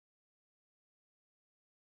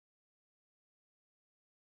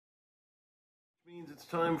Means it's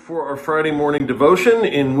time for our Friday morning devotion,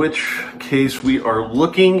 in which case we are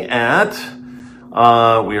looking at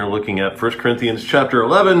 1 Corinthians chapter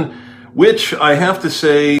 11, which I have to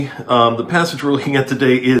say, the passage we're looking at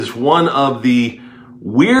today is one of the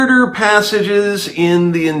weirder passages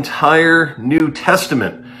in the entire New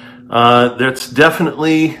Testament. That's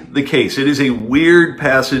definitely the case. It is a weird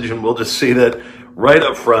passage, and we'll just say that right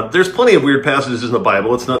up front. There's plenty of weird passages in the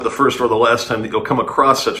Bible. It's not the first or the last time that you'll come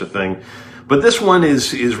across such a thing. But this one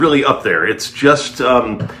is really up there. It's just,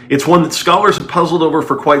 it's one that scholars have puzzled over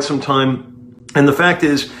for quite some time. And the fact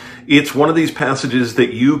is, it's one of these passages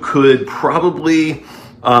that you could probably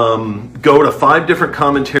go to 5 different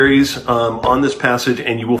commentaries on this passage,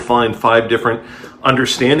 and you will find 5 different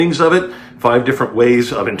understandings of it, 5 different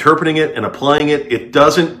ways of interpreting it and applying it.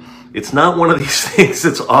 It's not one of these things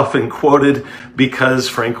that's often quoted because,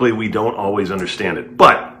 frankly, we don't always understand it.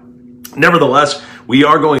 But nevertheless, we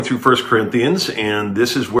are going through 1 Corinthians, and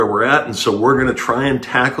this is where we're at, and so we're going to try and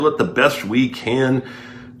tackle it the best we can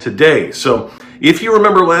today. So if you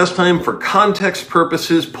remember last time, for context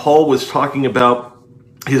purposes, Paul was talking about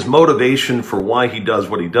his motivation for why he does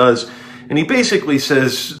what he does, and he basically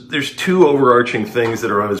says there's 2 overarching things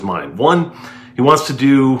that are on his mind. One, he wants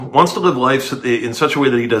to live life in such a way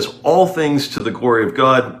that he does all things to the glory of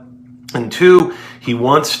God. And 2, he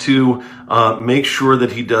wants to make sure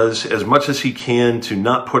that he does as much as he can to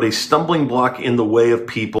not put a stumbling block in the way of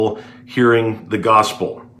people hearing the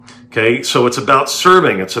gospel. Okay, so it's about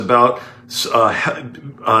serving. It's about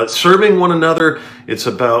serving one another. It's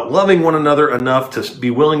about loving one another enough to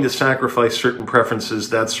be willing to sacrifice certain preferences,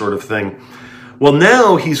 that sort of thing. Well,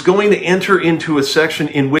 now he's going to enter into a section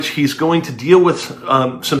in which he's going to deal with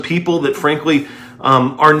some people that, frankly,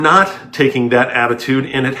 are not taking that attitude,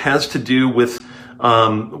 and it has to do with,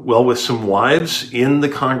 with some wives in the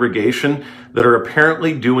congregation that are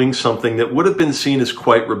apparently doing something that would have been seen as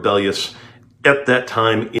quite rebellious at that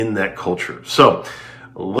time in that culture. So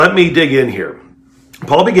let me dig in here.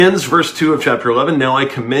 Paul begins, verse 2 of chapter 11, "Now I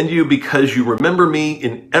commend you because you remember me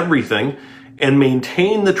in everything and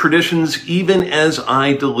maintain the traditions even as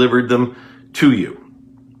I delivered them to you."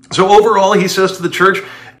 So overall, he says to the church,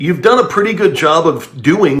 you've done a pretty good job of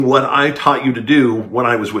doing what I taught you to do when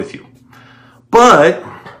I was with you. But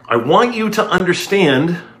I want you to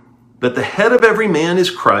understand that the head of every man is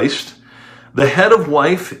Christ, the head of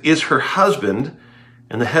wife is her husband,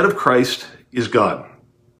 and the head of Christ is God.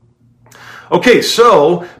 Okay,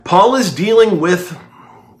 so Paul is dealing with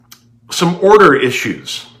some order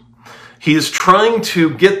issues. He is trying to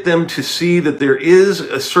get them to see that there is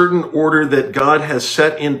a certain order that God has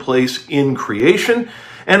set in place in creation,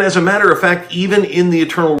 and as a matter of fact, even in the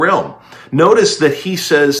eternal realm. Notice that he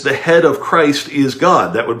says the head of Christ is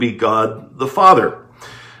God. That would be God the Father.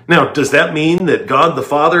 Now, does that mean that God the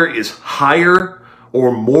Father is higher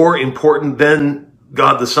or more important than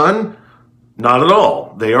God the Son? Not at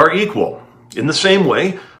all. They are equal. In the same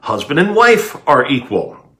way, husband and wife are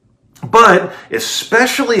equal. But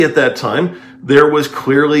especially at that time, there was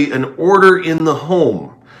clearly an order in the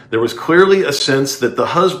home. There was clearly a sense that the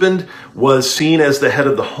husband was seen as the head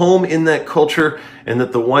of the home in that culture, and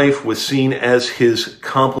that the wife was seen as his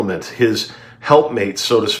complement, his helpmate,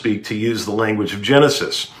 so to speak, to use the language of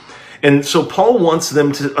Genesis. And so Paul wants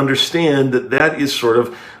them to understand that that is sort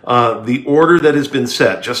of the order that has been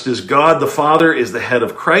set. Just as God the Father is the head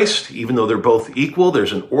of Christ, even though they're both equal,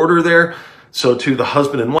 there's an order there. So to the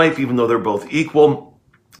husband and wife, even though they're both equal,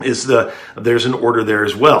 there's an order there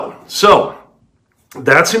as well. So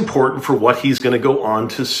that's important for what he's going to go on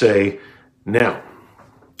to say now.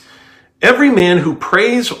 "Every man who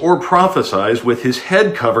prays or prophesies with his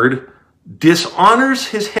head covered dishonors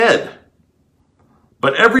his head.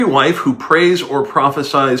 But every wife who prays or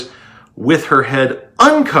prophesies with her head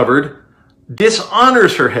uncovered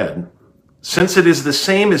dishonors her head, since it is the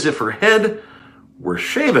same as if her head were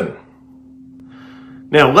shaven."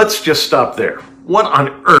 Now, let's just stop there. What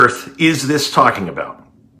on earth is this talking about?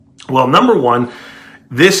 Well, number one,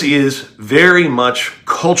 this is very much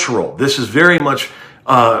cultural. This is very much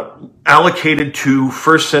allocated to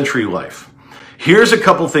first century life. Here's a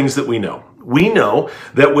couple things that we know. We know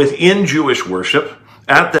that within Jewish worship,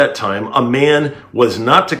 at that time, a man was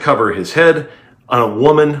not to cover his head, and a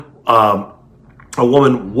woman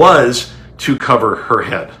was to cover her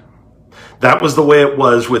head. That was the way it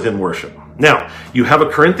was within worship. Now, you have a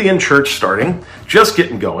Corinthian church starting, just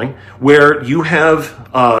getting going, where you have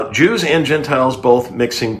Jews and Gentiles both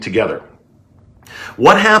mixing together.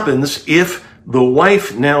 What happens if the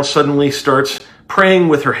wife now suddenly starts praying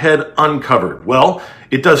with her head uncovered? Well,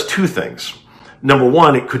 it does 2 things. Number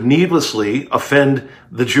one, it could needlessly offend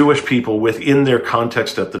the Jewish people within their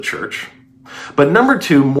context at the church. But number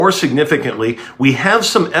two, more significantly, we have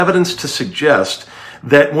some evidence to suggest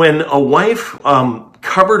that when a wife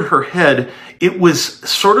covered her head, it was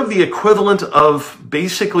sort of the equivalent of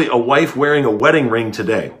basically a wife wearing a wedding ring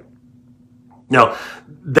today. Now,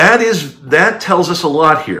 that tells us a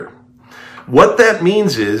lot here. What that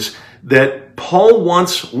means is that Paul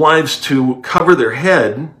wants wives to cover their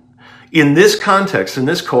head in this context, in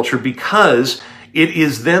this culture, because it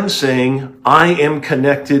is them saying, I am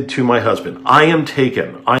connected to my husband. I am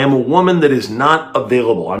taken. I am a woman that is not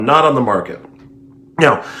available. I'm not on the market.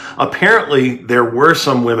 Now, apparently, there were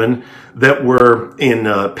some women that were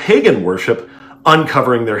in pagan worship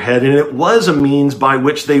uncovering their head, and it was a means by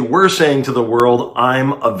which they were saying to the world,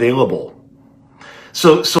 I'm available.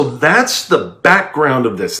 So that's the background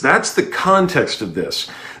of this. That's the context of this.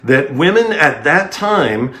 That women at that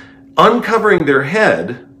time, uncovering their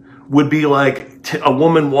head would be like a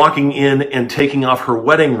woman walking in and taking off her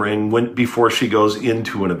wedding ring before she goes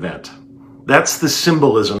into an event. That's the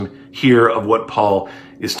symbolism here of what Paul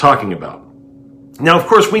is talking about. Now, of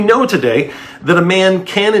course, we know today that a man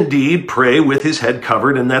can indeed pray with his head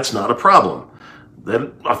covered, and that's not a problem.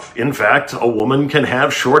 That, in fact, a woman can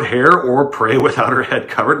have short hair or pray without her head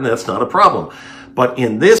covered, and that's not a problem. But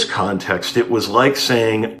in this context, it was like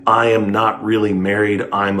saying, I am not really married,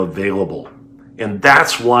 I'm available. And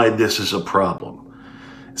that's why this is a problem.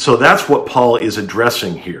 So that's what Paul is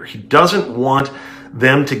addressing here. He doesn't want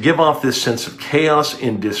them to give off this sense of chaos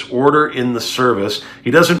and disorder in the service. He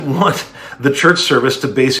doesn't want the church service to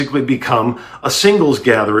basically become a singles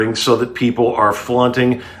gathering so that people are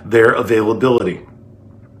flaunting their availability.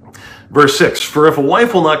 Verse 6, for if a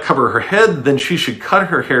wife will not cover her head, then she should cut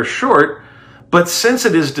her hair short. But since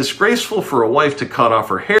it is disgraceful for a wife to cut off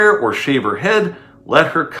her hair or shave her head, let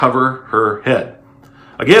her cover her head.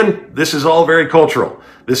 Again, this is all very cultural.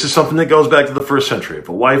 This is something that goes back to the first century. If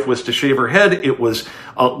a wife was to shave her head, it was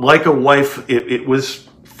like a wife, it was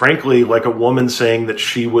frankly like a woman saying that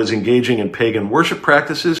she was engaging in pagan worship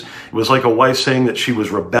practices. It was like a wife saying that she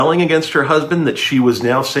was rebelling against her husband, that she was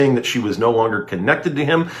now saying that she was no longer connected to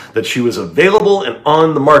him, that she was available and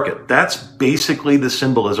on the market. That's basically the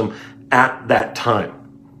symbolism at that time.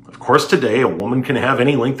 Of course, today a woman can have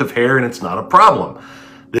any length of hair and it's not a problem.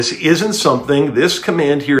 This isn't something, this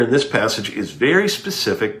command here in this passage is very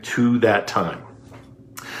specific to that time.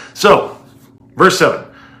 So, verse 7,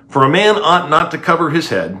 for a man ought not to cover his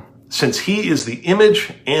head, since he is the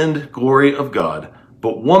image and glory of God,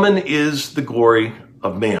 but woman is the glory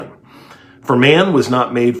of man. For man was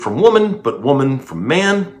not made from woman, but woman from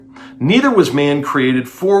man. Neither was man created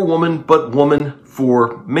for woman, but woman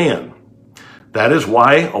for man. That is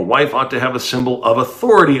why a wife ought to have a symbol of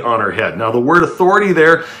authority on her head. Now, the word authority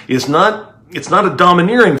there it's not a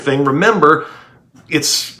domineering thing. Remember,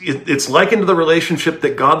 it's likened to the relationship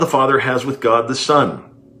that God the Father has with God the Son.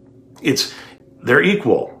 They're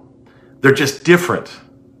equal. They're just different.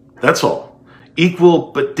 That's all.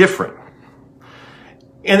 Equal, but different.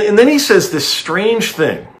 And then he says this strange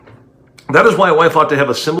thing. That is why a wife ought to have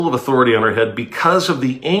a symbol of authority on her head because of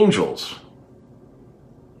the angels.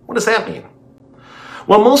 What does that mean?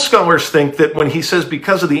 Well, most scholars think that when he says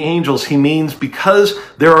because of the angels, he means because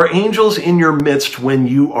there are angels in your midst when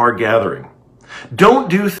you are gathering. Don't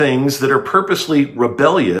do things that are purposely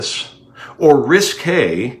rebellious or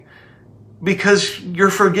risque because you're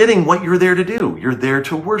forgetting what you're there to do. You're there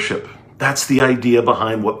to worship. That's the idea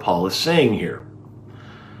behind what Paul is saying here.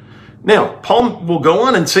 Now, Paul will go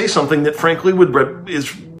on and say something that frankly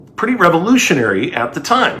is pretty revolutionary at the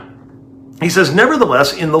time. He says,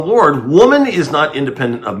 nevertheless, in the Lord, woman is not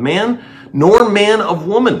independent of man, nor man of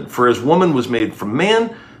woman. For as woman was made from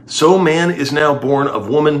man, so man is now born of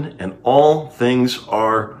woman, and all things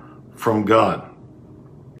are from God.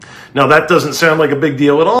 Now, that doesn't sound like a big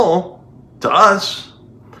deal at all to us,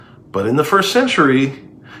 but in the first century,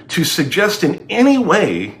 to suggest in any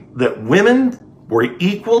way that women were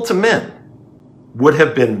equal to men would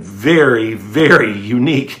have been very, very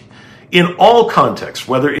unique in all contexts,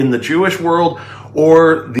 whether in the Jewish world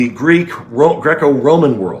or the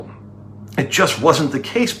Greco-Roman world. It just wasn't the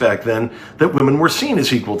case back then that women were seen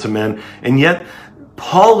as equal to men. And yet,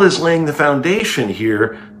 Paul is laying the foundation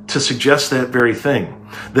here to suggest that very thing.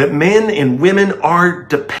 That men and women are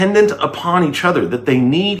dependent upon each other, that they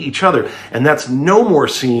need each other. And that's no more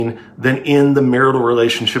seen than in the marital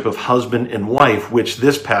relationship of husband and wife, which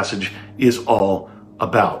this passage is all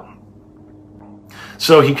about.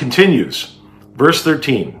 So he continues, verse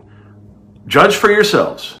 13, judge for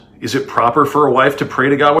yourselves. Is it proper for a wife to pray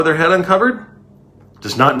to God with her head uncovered?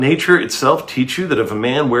 Does not nature itself teach you that if a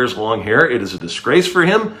man wears long hair, it is a disgrace for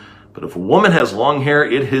him? But if a woman has long hair,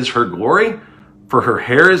 it is her glory. for her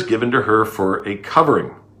hair is given to her for a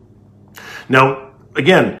covering. Now,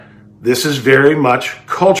 again, this is very much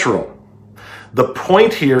cultural. The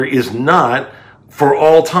point here is not for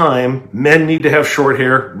all time, men need to have short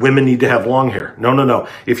hair, women need to have long hair. No, no, no.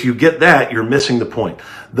 If you get that, you're missing the point.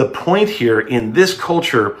 The point here, in this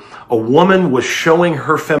culture, a woman was showing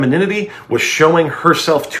her femininity, was showing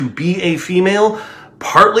herself to be a female,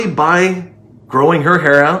 partly by growing her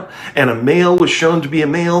hair out, and a male was shown to be a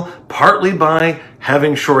male, partly by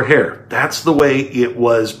having short hair. That's the way it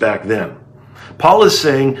was back then. Paul is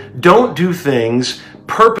saying, don't do things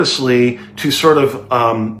purposely to sort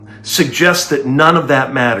of suggest that none of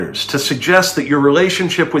that matters, to suggest that your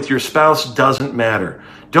relationship with your spouse doesn't matter.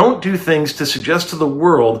 Don't do things to suggest to the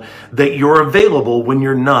world that you're available when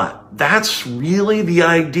you're not. That's really the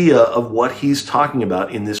idea of what he's talking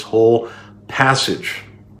about in this whole passage.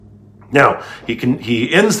 Now,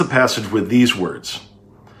 he ends the passage with these words.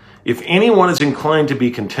 If anyone is inclined to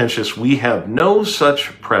be contentious, we have no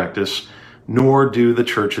such practice, nor do the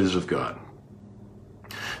churches of God.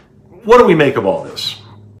 What do we make of all this?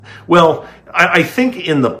 Well, I think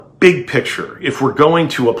in the big picture, if we're going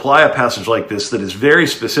to apply a passage like this that is very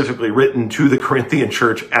specifically written to the Corinthian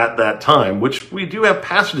church at that time, which we do have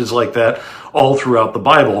passages like that all throughout the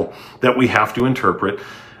Bible that we have to interpret,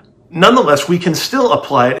 nonetheless, we can still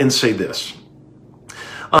apply it and say this.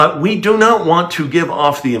 We do not want to give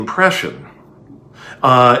off the impression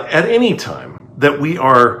at any time that we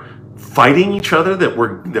are fighting each other, that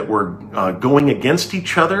we're going against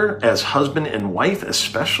each other as husband and wife,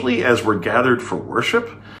 especially as we're gathered for worship.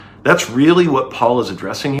 That's really what Paul is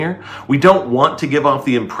addressing here. We don't want to give off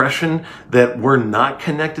the impression that we're not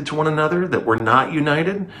connected to one another, that we're not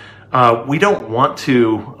united. We don't want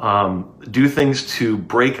to do things to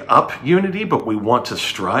break up unity, but we want to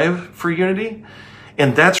strive for unity.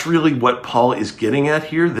 And that's really what Paul is getting at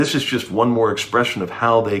here. This is just one more expression of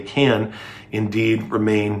how they can indeed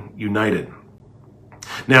remain united.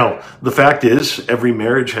 Now, the fact is, every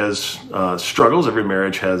marriage has struggles, every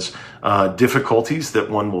marriage has difficulties that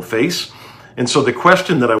one will face. And so the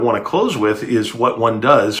question that I want to close with is what one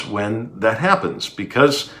does when that happens,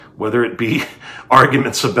 because whether it be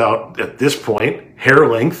arguments about, at this point, hair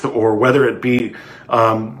length, or whether it be,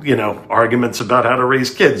 arguments about how to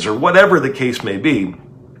raise kids, or whatever the case may be,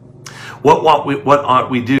 what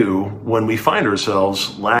ought we do when we find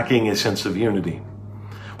ourselves lacking a sense of unity?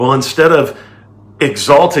 Well, instead of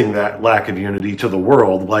exalting that lack of unity to the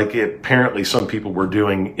world, like apparently some people were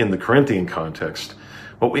doing in the Corinthian context,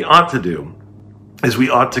 what we ought to do is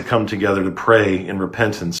we ought to come together to pray in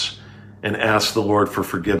repentance and ask the Lord for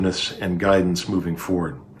forgiveness and guidance moving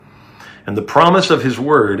forward. And the promise of his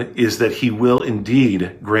word is that he will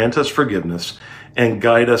indeed grant us forgiveness and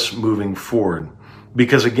guide us moving forward.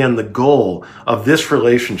 Because again, the goal of this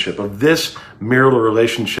relationship, of this marital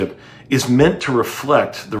relationship, is meant to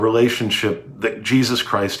reflect the relationship that Jesus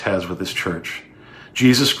Christ has with his church.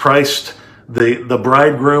 Jesus Christ, the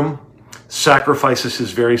bridegroom, sacrifices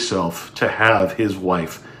his very self to have his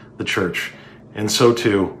wife, the church. And so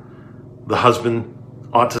too, the husband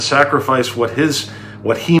ought to sacrifice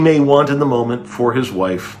what he may want in the moment for his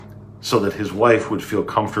wife, so that his wife would feel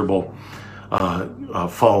comfortable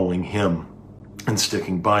following him and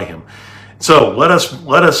sticking by him. So let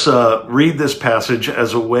us read this passage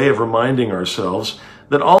as a way of reminding ourselves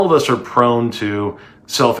that all of us are prone to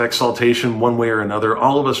self-exaltation one way or another.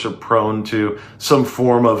 All of us are prone to some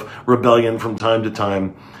form of rebellion from time to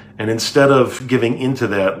time. And instead of giving into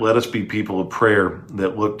that, let us be people of prayer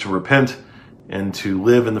that look to repent and to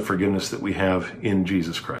live in the forgiveness that we have in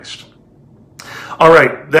Jesus Christ. All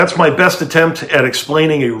right, that's my best attempt at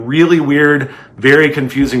explaining a really weird, very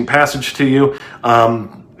confusing passage to you.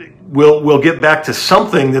 We'll get back to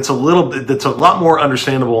something that's a lot more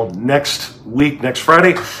understandable next week, next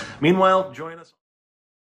Friday. Meanwhile, join us.